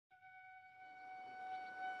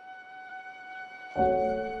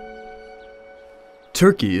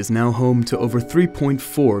Turkey is now home to over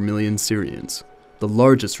 3.4 million Syrians, the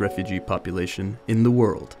largest refugee population in the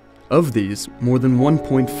world. Of these, more than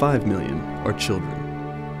 1.5 million are children.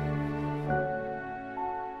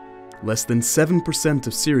 Less than 7%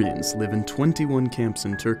 of Syrians live in 21 camps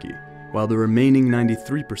in Turkey, while the remaining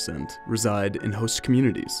 93% reside in host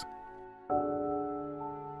communities.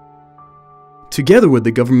 Together with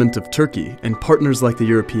the government of Turkey and partners like the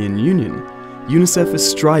European Union, UNICEF is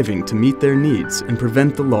striving to meet their needs and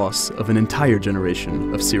prevent the loss of an entire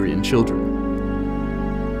generation of Syrian children.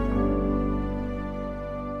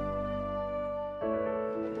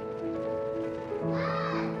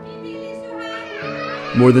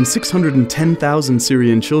 More than 610,000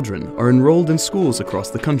 Syrian children are enrolled in schools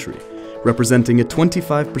across the country, representing a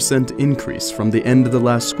 25% increase from the end of the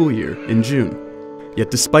last school year in June.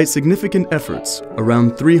 Yet despite significant efforts,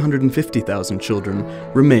 around 350,000 children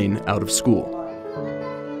remain out of school.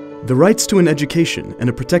 The rights to an education and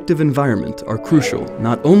a protective environment are crucial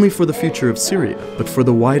not only for the future of Syria, but for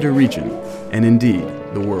the wider region, and indeed,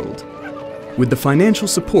 the world. With the financial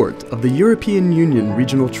support of the European Union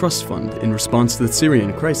Regional Trust Fund in response to the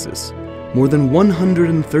Syrian crisis, more than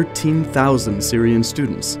 113,000 Syrian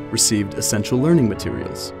students received essential learning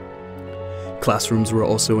materials. Classrooms were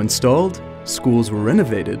also installed, schools were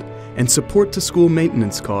renovated, and support to school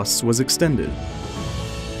maintenance costs was extended.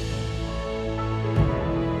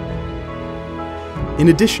 In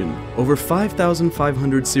addition, over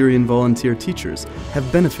 5,500 Syrian volunteer teachers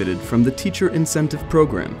have benefited from the Teacher Incentive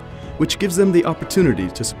Program, which gives them the opportunity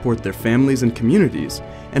to support their families and communities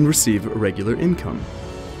and receive a regular income.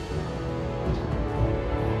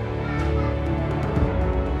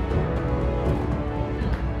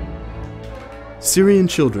 Syrian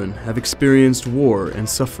children have experienced war and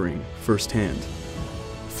suffering firsthand.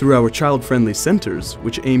 Through our child-friendly centers,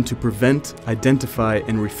 which aim to prevent, identify,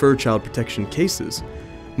 and refer child protection cases,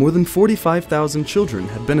 more than 45,000 children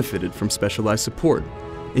have benefited from specialized support,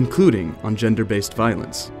 including on gender-based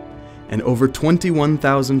violence. And over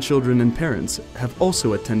 21,000 children and parents have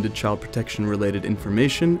also attended child protection-related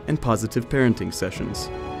information and positive parenting sessions.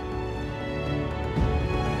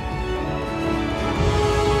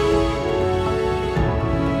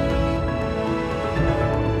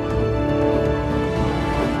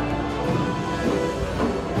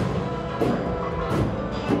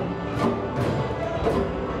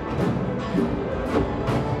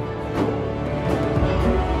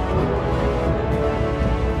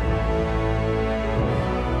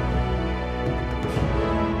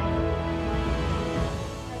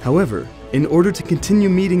 However, in order to continue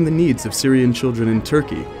meeting the needs of Syrian children in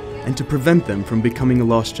Turkey and to prevent them from becoming a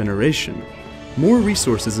lost generation, more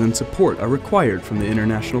resources and support are required from the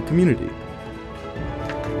international community.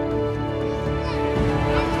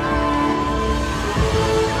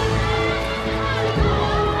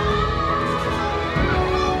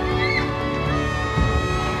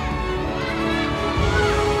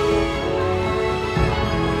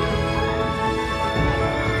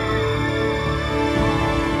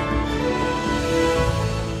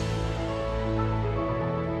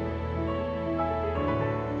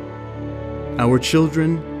 Our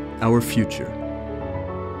children, our future.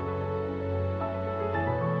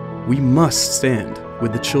 We must stand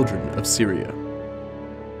with the children of Syria.